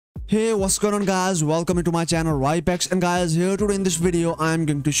Hey, what's going on guys, welcome to my channel Ripex, and guys, here today in this video I am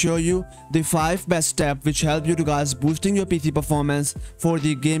going to show you the 5 best steps which help you to guys boosting your PC performance for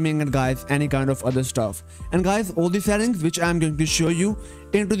the gaming and guys any kind of other stuff. And guys, all the settings which I am going to show you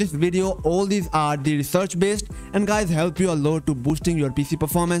into this video, all these are the research based and guys help you a lot to boosting your PC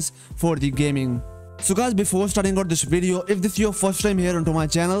performance for the gaming. So guys, before starting out this video, if this is your first time here onto my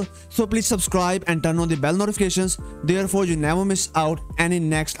channel, so please subscribe and turn on the bell notifications, therefore you never miss out any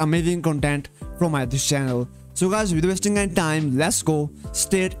next amazing content from this channel. So guys, without wasting any time, let's go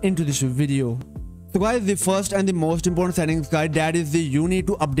straight into this video. So guys, the first and the most important settings guys, that is you need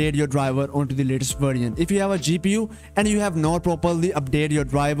to update your driver onto the latest variant. If you have a GPU and you have not properly updated your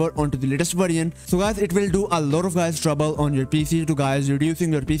driver onto the latest variant, so guys it will do a lot of guys trouble on your PC to guys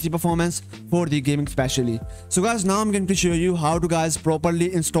reducing your PC performance for the gaming especially. So guys, now I'm going to show you how to guys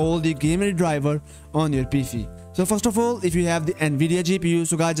properly install the gaming driver on your PC. So first of all, if you have the NVIDIA GPU,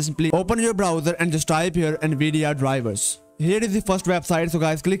 so guys just simply open your browser and just type here NVIDIA drivers. Here is the first website, so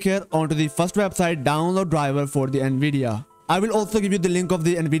guys click here onto the first website, download driver for the NVIDIA. I will also give you the link of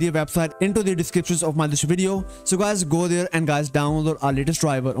the NVIDIA website into the descriptions of this video. So guys, go there and guys download our latest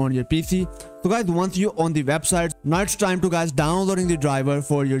driver on your PC. So guys, once you're on the website, now it's time to guys downloading the driver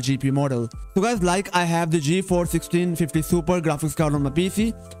for your GPU model. So guys, like I have the GeForce 1650 Super graphics card on my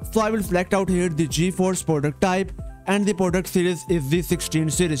PC, so I will select out here the GeForce product type, and the product series is the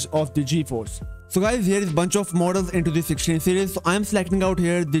 16 series of the GeForce. So guys, here is bunch of models into the 16 series. So I am selecting out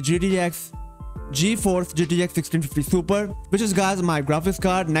here the GeForce GTX 1650 Super, which is guys my graphics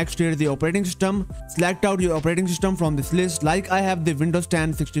card. Next here is the operating system. Select out your operating system from this list. Like I have the Windows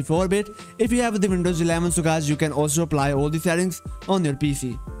 10 64-bit. If you have the Windows 11, so guys you can also apply all the settings on your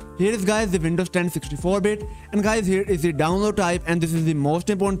PC. Here is guys the Windows 10 64-bit, and guys here is the download type, and this is the most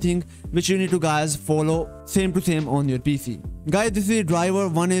important thing which you need to guys follow same to same on your PC. Guys, this is the driver,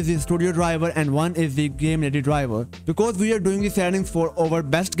 one is the studio driver and one is the game ready driver. Because we are doing the settings for our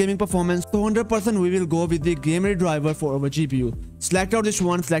best gaming performance, so 100% we will go with the game ready driver for our GPU. Select out this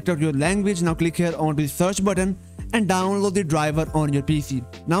one, select out your language, now click here on the search button and download the driver on your PC.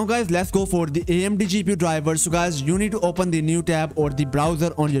 Now guys, let's go for the AMD GPU driver. So guys, you need to open the new tab or the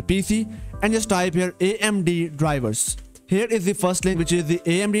browser on your PC and just type here AMD drivers. Here is the first link, which is the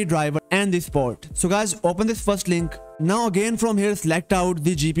AMD driver and this port. So guys, open this first link. Now again from here, select out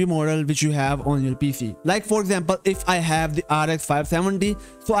the GPU model which you have on your PC. Like for example, if I have the RX 570,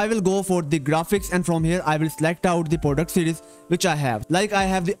 so I will go for the graphics, and from here I will select out the product series which I have. Like I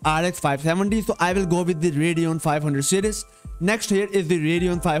have the RX 570, so I will go with the Radeon 500 series. Next here is the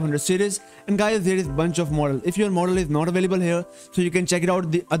Radeon 500 series, and guys there is bunch of model. If your model is not available here, so you can check it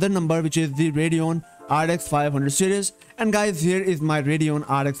out the other number, which is the Radeon RX 500 series. And guys, here is my Radeon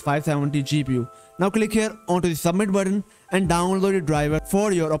RX 570 GPU. Now click here onto the submit button and download the driver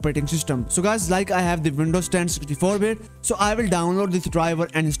for your operating system. So guys, like I have the Windows 10 64-bit, so I will download this driver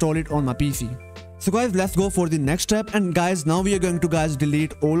and install it on my PC. So guys, let's go for the next step, and guys now we are going to guys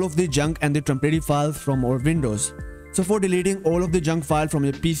delete all of the junk and the temporary files from our Windows. So for deleting all of the junk file from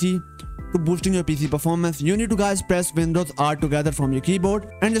your PC, to boosting your PC performance, you need to guys press Windows R together from your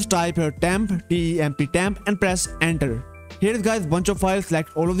keyboard and just type here temp, temp, temp, and press enter. Here is guys bunch of files.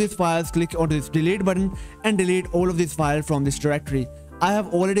 Select all of these files, click on this delete button and delete all of these files from this directory. I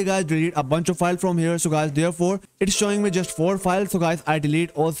have already guys deleted a bunch of files from here, so guys therefore it's showing me just 4 files. So guys, I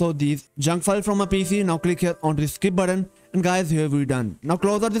delete also these junk files from my PC. Now click here onto the skip button, and guys here we're done. Now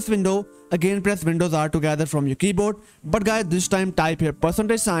close out this window. Again press Windows R together from your keyboard, but guys this time type here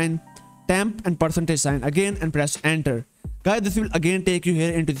 %, temp and %, again and press enter. Guys, this will again take you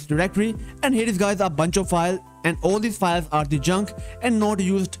here into this directory, and here is guys a bunch of files, and all these files are the junk and not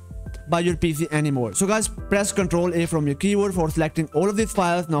used by your PC anymore. So guys, press Ctrl A from your keyboard for selecting all of these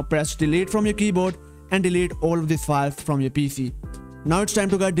files. Now press delete from your keyboard and delete all of these files from your PC. Now it's time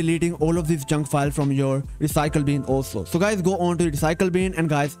to guys deleting all of these junk files from your recycle bin also. So guys, go on to the recycle bin and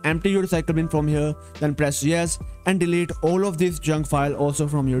guys empty your recycle bin from here, then press yes and delete all of this junk file also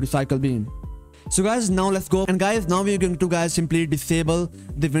from your recycle bin. So guys, now let's go, and guys now we are going to guys simply disable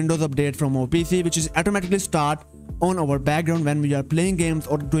the Windows update from our PC, which is automatically start on our background when we are playing games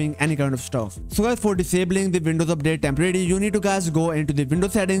or doing any kind of stuff. So guys, for disabling the Windows update temporarily, you need to guys go into the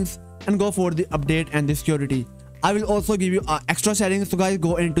Windows settings and go for the update and the security. I will also give you extra settings. So guys,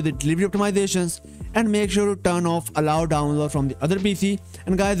 go into the delivery optimizations and make sure to turn off allow download from the other PC,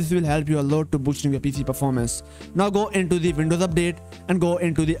 and guys this will help you a lot to boosting your PC performance. Now go into the Windows update and go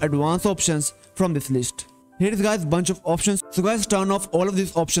into the advanced options from this list. Here is guys bunch of options, so guys turn off all of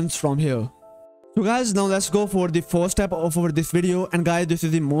these options from here. So guys, now let's go for the first step of this video, and guys this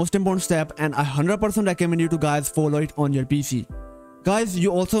is the most important step and I 100% recommend you to guys follow it on your PC. Guys,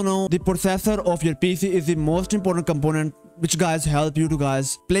 you also know the processor of your PC is the most important component which guys help you to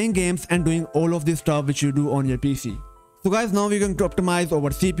guys playing games and doing all of this stuff which you do on your PC. So guys, now we're going to optimize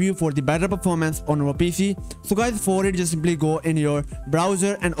our CPU for the better performance on our PC. So guys, for it, just simply go in your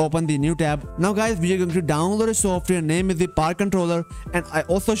browser and open the new tab. Now guys, we are going to download a software, name is the Power Controller, and I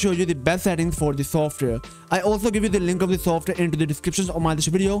also show you the best settings for the software. I also give you the link of the software into the description of this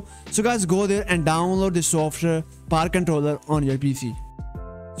video. So guys, go there and download the software Power Controller on your PC.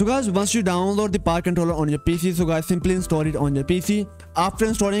 So guys, once you download the Power Controller on your PC, so guys, simply install it on your PC. After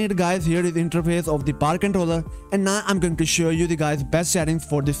installing it, guys, here is the interface of the Power Controller, and now I'm going to show you the guys best settings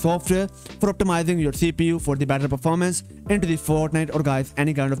for the software for optimizing your CPU for the better performance into the Fortnite or guys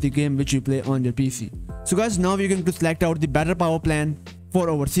any kind of the game which you play on your PC. So guys, now we're going to select out the better power plan for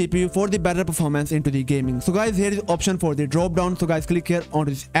our CPU for the better performance into the gaming. So guys, here is option for the drop down. So guys, click here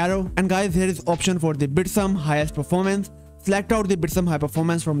onto this arrow, and guys, here is option for the bitsum highest performance. Select out the bitsum high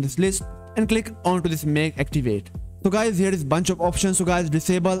performance from this list and click onto this make activate. So guys, here is bunch of options. So guys,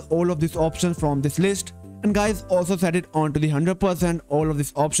 disable all of these options from this list, and guys, also set it onto the 100% all of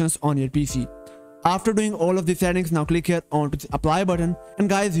these options on your PC. After doing all of the settings, now click here onto the apply button, and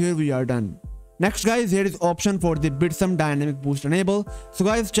guys, here we are done. Next guys, here is option for the bitsum dynamic boost enable. So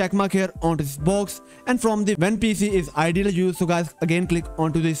guys, check mark here onto this box, and from the when PC is ideal use, so guys, again click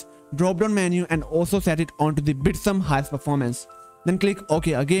onto this drop down menu and also set it onto the bitsum highest performance. Then click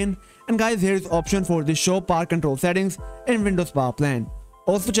OK again, and guys, here is option for the show power control settings in Windows power plan.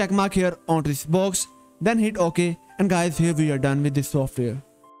 Also check mark here onto this box, then hit OK, and guys, here we are done with this software.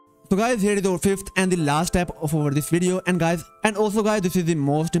 So guys, here is our fifth and the last step of our this video, and also guys, this is the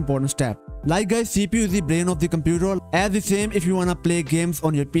most important step. Like guys, CPU is the brain of the computer. As the same, if you wanna play games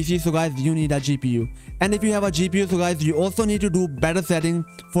on your PC, so guys, you need a GPU. And if you have a GPU, so guys, you also need to do better setting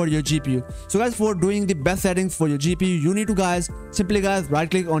for your GPU. So guys, for doing the best settings for your GPU, you need to guys simply guys right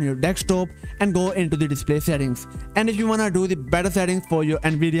click on your desktop and go into the display settings. And if you wanna do the better settings for your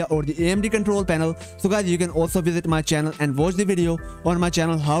Nvidia or the AMD control panel, so guys, you can also visit my channel and watch the video on my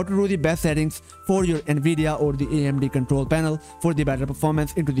channel how to do the best settings for your Nvidia or the AMD control panel for the better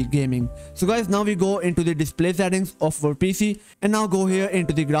performance into the gaming. So guys, now we go into the display settings of our PC, and now go here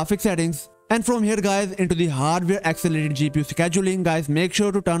into the graphic settings, and from here guys into the hardware accelerated GPU scheduling. Guys, make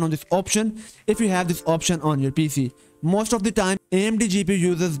sure to turn on this option if you have this option on your PC. Most of the time AMD GPU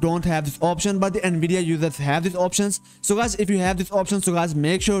users don't have this option, but the Nvidia users have these options. So guys, if you have this option, so guys,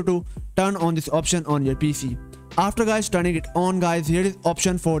 make sure to turn on this option on your PC. After guys turning it on, guys, here is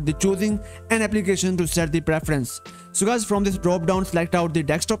option for the choosing an application to set the preference. So guys, from this drop down, select out the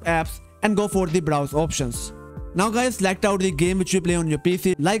desktop apps and go for the browse options. Now guys, select out the game which you play on your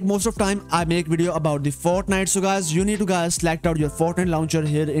PC. Like most of time I make video about the Fortnite, so guys, you need to guys select out your Fortnite launcher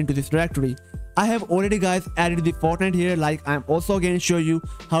here into this directory. I have already guys added the Fortnite here. Like I'm also again show you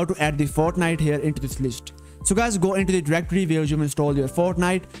how to add the Fortnite here into this list. So guys, go into the directory where you install your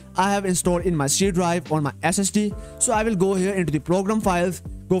Fortnite. I have installed in my C drive on my SSD. So I will go here into the program files,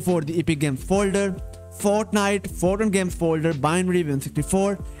 go for the Epic Games folder, Fortnite Games folder, binary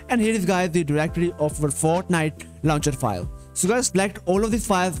 164, and here is guys the directory of our Fortnite launcher file. So guys, select all of these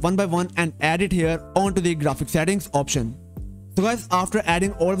files one by one and add it here onto the graphic settings option. So guys, after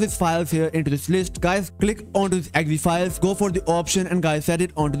adding all of these files here into this list, guys, click onto these exe files, go for the option and guys set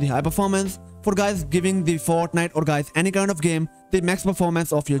it onto the high performance for guys giving the Fortnite or guys any kind of game the max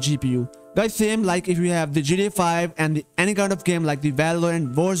performance of your GPU. Guys, same like if you have the GTA 5 and the any kind of game like the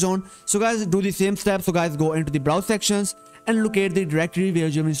Valorant, Warzone. So guys, do the same steps. So guys, go into the browse sections and locate the directory where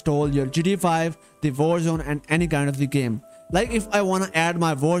you install your GTA 5, the Warzone and any kind of the game. Like if I wanna add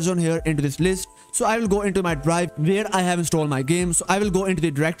my Warzone here into this list, so I will go into my drive where I have installed my game. So I will go into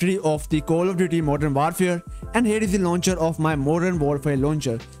the directory of the Call of Duty Modern Warfare, and here is the launcher of my Modern Warfare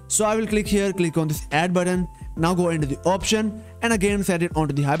launcher. So I will click here, click on this add button. Now go into the option and again set it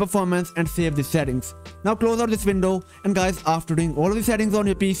onto the high performance and save the settings. Now close out this window, and guys, after doing all of the settings on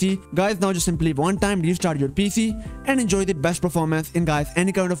your PC, guys, now just simply one time restart your PC and enjoy the best performance in guys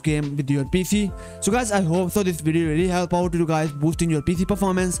any kind of game with your PC. So guys, I hope so this video really help out you guys boosting your PC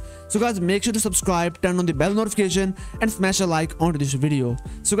performance. So guys, make sure to subscribe, turn on the bell notification and smash a like onto this video.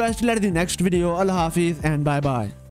 So guys, till the next video, Allah Hafiz and bye bye.